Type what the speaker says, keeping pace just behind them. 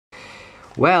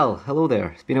Well, hello there.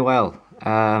 It's been a while.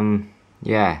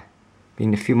 Yeah,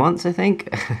 been a few months, I think.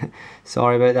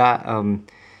 Sorry about that.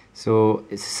 So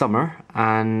it's summer,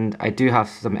 and I do have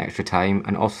some extra time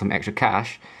and also some extra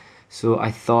cash. So I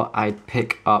thought I'd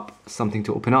pick up something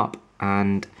to open up,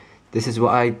 and this is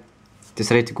what I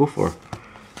decided to go for.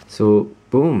 So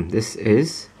boom, this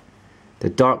is the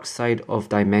Darkside of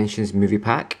Dimensions movie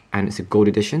pack, and it's a gold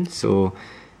edition. So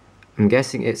I'm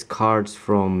guessing it's cards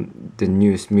from the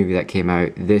newest movie that came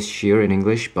out this year in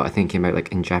English, but I think it came out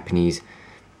like in Japanese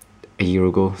a year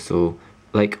ago. So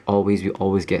like always, we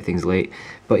always get things late.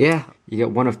 But yeah, you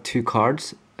get one of two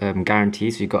cards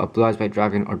guaranteed. So you got a Blue Eyes White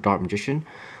Dragon or Dark Magician,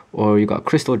 or you got a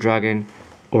Crystal Dragon,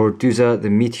 or Duza the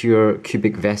Meteor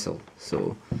Cubic Vessel.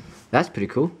 So that's pretty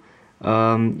cool.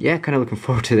 Yeah, kind of looking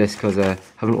forward to this because I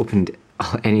haven't opened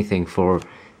anything for,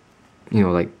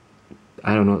 like,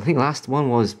 I don't know, I think last one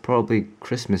was probably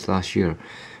Christmas last year.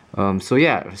 So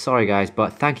yeah, sorry guys,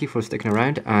 but thank you for sticking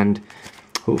around, and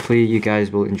hopefully you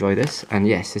guys will enjoy this. And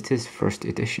yes, it is first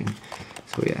edition.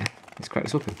 So yeah, let's crack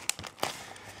this open.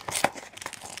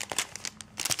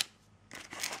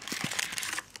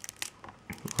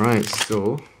 Right,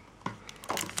 so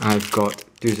I've got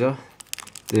Duza,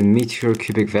 the Meteor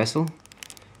Cubic Vessel,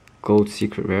 Gold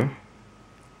Secret Rare.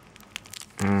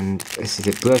 And this is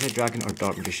it, Blue Eyes White Dragon or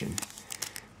Dark Magician.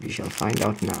 We shall find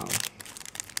out now.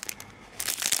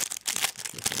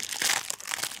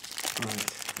 Right.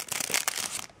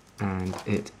 And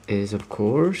it is, of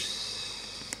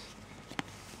course...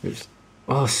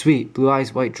 Oh, sweet! Blue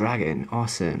Eyes White Dragon.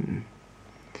 Awesome.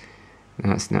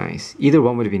 That's nice. Either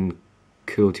one would have been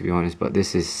cool, to be honest, but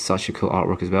this is such a cool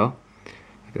artwork as well.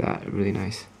 Look at that. Really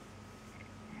nice.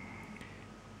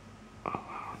 Oh,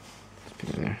 wow. Let's put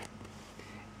it there.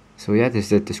 So yeah, there's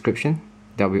the description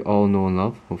that we all know and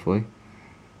love, hopefully.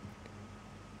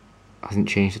 Hasn't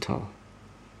changed at all.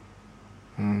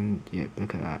 And yeah,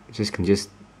 look at that. Just can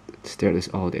just stare at this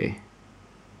all day.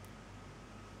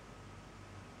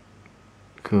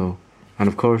 Cool. And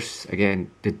of course, again,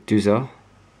 the Duza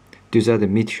the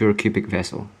Meteor Cubic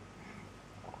Vessel.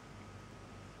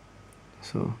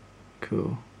 So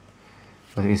cool.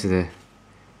 I think this is the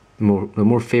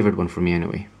more favoured one for me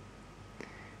anyway.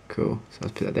 Cool. So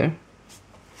let's put that there.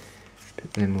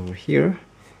 Put them over here.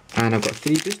 And I've got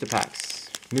 3 booster packs,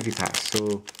 movie packs.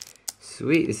 So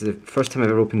sweet. This is the first time I've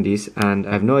ever opened these, and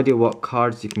I have no idea what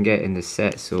cards you can get in this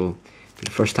set. So for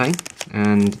the first time,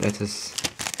 and let us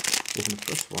open the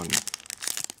first one. Let's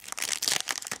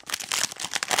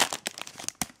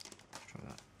try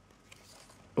that.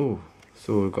 Oh,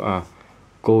 so we've got a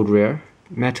gold rare,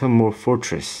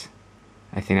 Metamorphosis.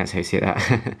 I think that's how you say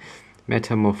that.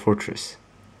 Metamorphosis.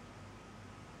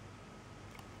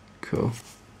 Cool.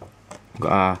 We've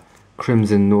got a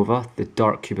Crimson Nova, the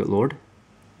Dark Cubic Lord.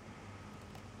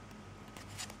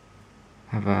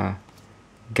 Have a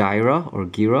Gyra or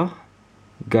Gira,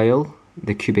 Guile,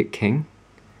 the Cubic King.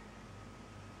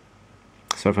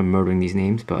 Sorry if I'm murdering these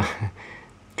names, but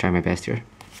trying my best here.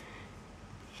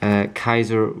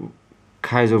 Kaiser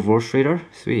Vorstrader,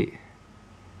 sweet.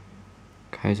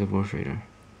 Kaiser Vorstrader.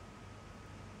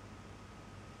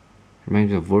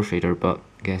 Reminds me of Vorstrader, but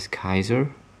I guess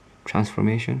Kaiser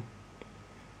transformation.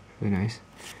 Really nice.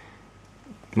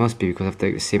 Must be because I have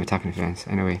the same attacking defense.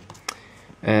 Anyway.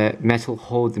 Metal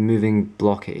Hold the Moving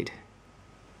Blockade.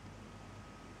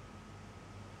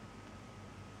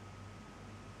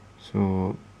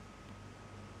 So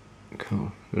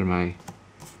cool. Where am I?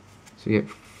 So you get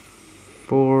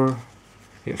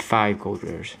 5 gold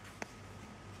rares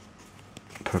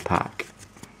per pack.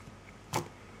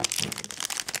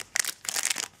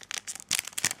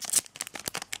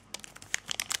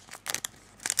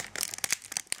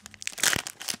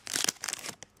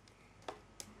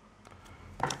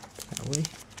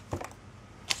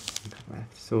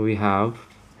 So we have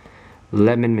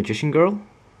Lemon Magician Girl.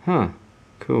 Huh,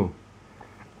 cool.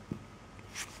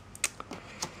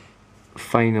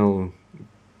 Final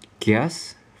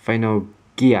Geese,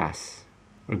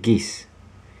 or Geese.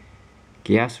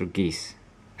 Geese or Geese?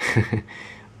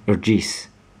 Or Geese.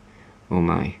 Oh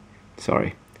my,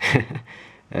 sorry.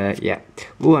 Yeah.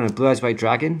 Oh, and a Blue Eyes White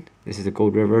Dragon. This is the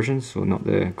gold rare version, so not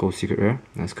the gold secret rare.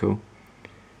 That's cool.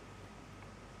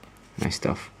 Nice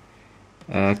stuff.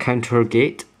 Counter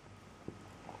Gate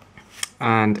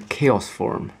and Chaos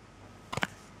Form.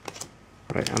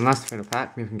 Right, and last final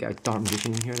pack, maybe we can get a Dark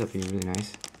Magician in here, that'd be really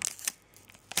nice.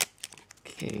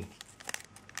 Okay.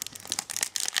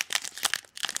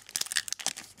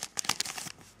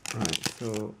 Right,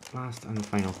 so last and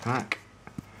final pack.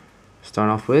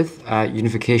 Starting off with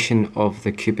Unification of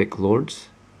the Cubic Lords.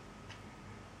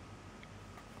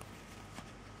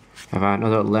 Have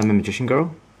another lemon magician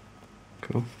girl.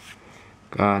 Cool.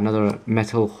 Got another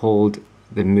metal hold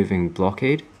the moving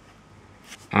blockade.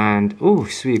 And oh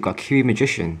sweet, got a kiwi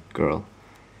magician girl.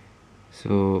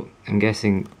 So I'm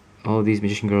guessing all these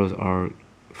magician girls are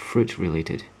fruit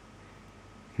related.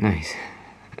 Nice.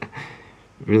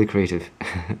 Really creative.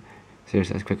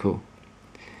 Seriously, that's quite cool.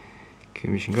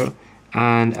 Kiwi magician girl.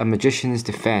 And a magician's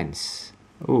defense.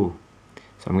 Oh,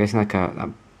 so I'm guessing like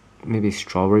a maybe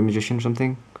strawberry magician or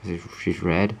something, because she's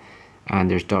red. And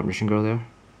there's dark magician girl there.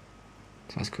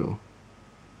 So that's cool.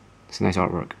 It's a nice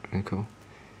artwork. Really cool.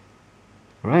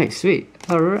 Right, sweet.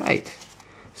 Alright.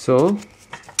 So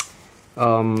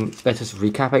let's just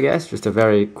recap, I guess. Just a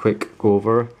very quick go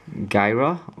over.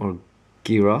 Gyra or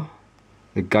Gira,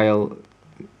 the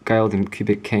Guiled and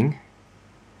Cubic King.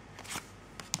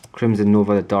 Crimson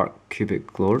Nova, the Dark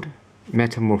Cubic Lord.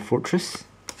 Metamorphotress,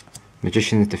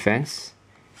 Magician's Defense.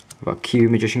 We've got Q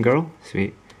Magician Girl,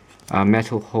 sweet.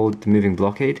 Metal Hold, the Moving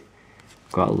Blockade.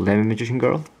 We've got a Lemon Magician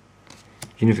Girl.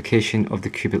 Unification of the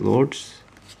Cubic Lords.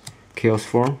 Chaos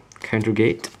form, Counter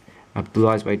Gate. A Blue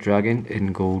Eyes White Dragon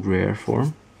in gold rare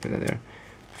form. Put that there.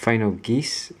 Final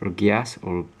Geese or Gias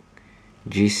or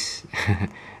Geese.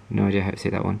 No idea how to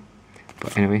say that one.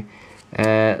 But anyway,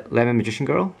 Lemon Magician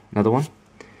Girl, another one.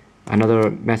 Another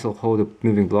Metal Hold of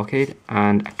Moving Blockade,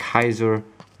 and a Kaiser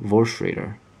Vorse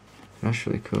Raider. That's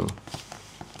really cool.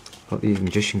 Got these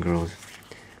Magician Girls.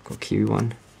 Got a Kiwi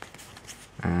one,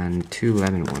 and 2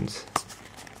 lemon ones.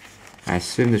 I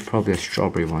assume there's probably a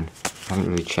strawberry one. I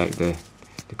haven't really checked the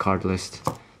card list.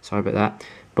 Sorry about that.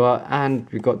 But and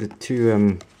we got the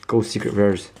 2 gold secret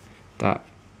rares that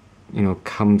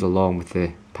comes along with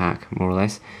the pack more or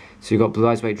less. So you got Blue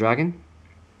Eyes White Dragon.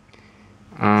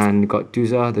 And got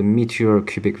Duza, the Meteor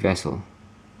Cubic Vessel.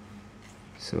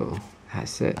 So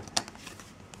that's it.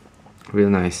 Real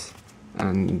nice.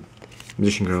 And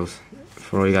Magician Girls,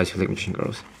 for all you guys who like Magician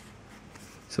Girls.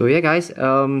 So yeah guys,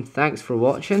 thanks for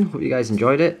watching. Hope you guys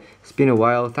enjoyed it. It's been a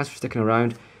while. Thanks for sticking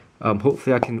around.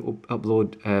 Hopefully I can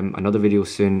upload another video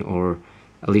soon, or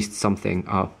at least something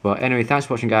up. But anyway, thanks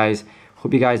for watching guys.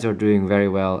 Hope you guys are doing very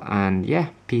well, and yeah,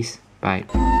 peace. Bye.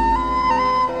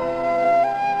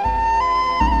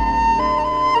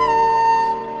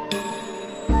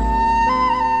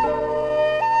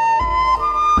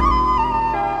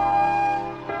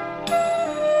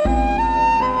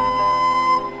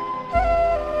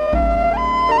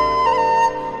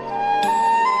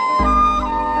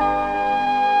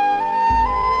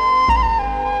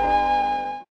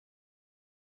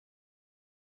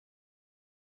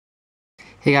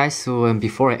 Hey guys, so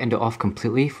before I end it off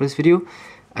completely for this video,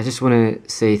 I just want to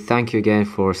say thank you again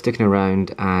for sticking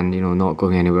around and not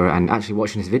going anywhere and actually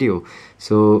watching this video.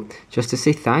 So just to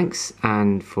say thanks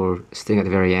and for staying at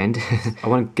the very end, I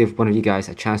want to give one of you guys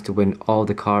a chance to win all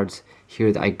the cards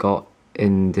here that I got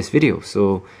in this video.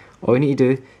 So all you need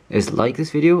to do is like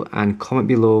this video and comment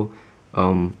below,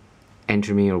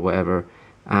 enter me or whatever,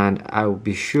 and I will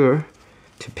be sure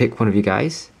to pick one of you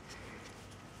guys.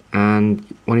 And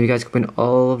one of you guys can win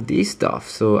all of these stuff.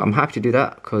 So I'm happy to do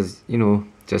that because,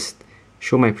 just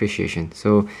show my appreciation.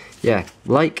 So yeah,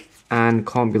 like and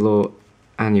comment below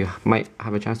and you might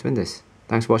have a chance to win this.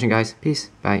 Thanks for watching guys.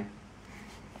 Peace. Bye.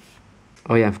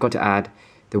 Oh yeah, I forgot to add,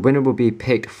 the winner will be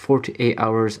picked 48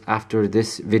 hours after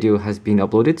this video has been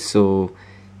uploaded. So,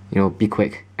 be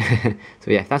quick. So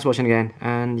yeah, thanks for watching again,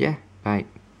 and yeah, bye.